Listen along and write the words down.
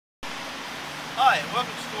Hi, and welcome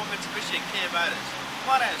to Store Mitsubishi and Kia Motors.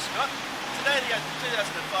 My name is Scott. Today we got the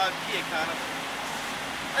 2005 Kia Carnival.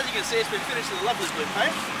 As you can see, it's been finished with a lovely blue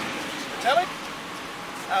paint, metallic.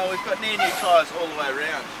 We've got near new tyres all the way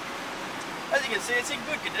around. As you can see, it's in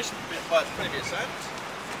good condition by its previous owners.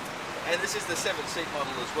 And this is the 7-seat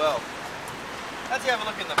model as well. As you have a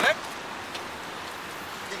look in the back,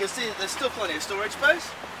 you can see that there's still plenty of storage space,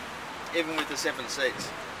 even with the 7 seats.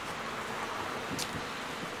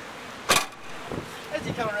 As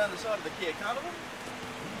you come around the side of the Kia Carnival,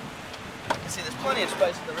 you can see there's plenty of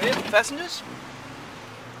space at the rear for passengers.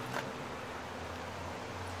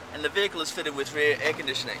 And the vehicle is fitted with rear air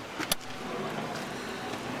conditioning.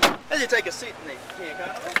 As you take a seat in the Kia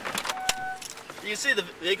Carnival, you can see the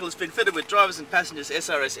vehicle has been fitted with drivers and passengers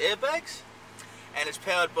SRS airbags, and it's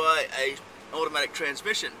powered by an automatic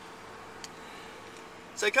transmission.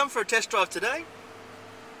 So come for a test drive today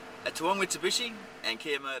at Store Mitsubishi and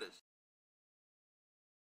Kia Motors.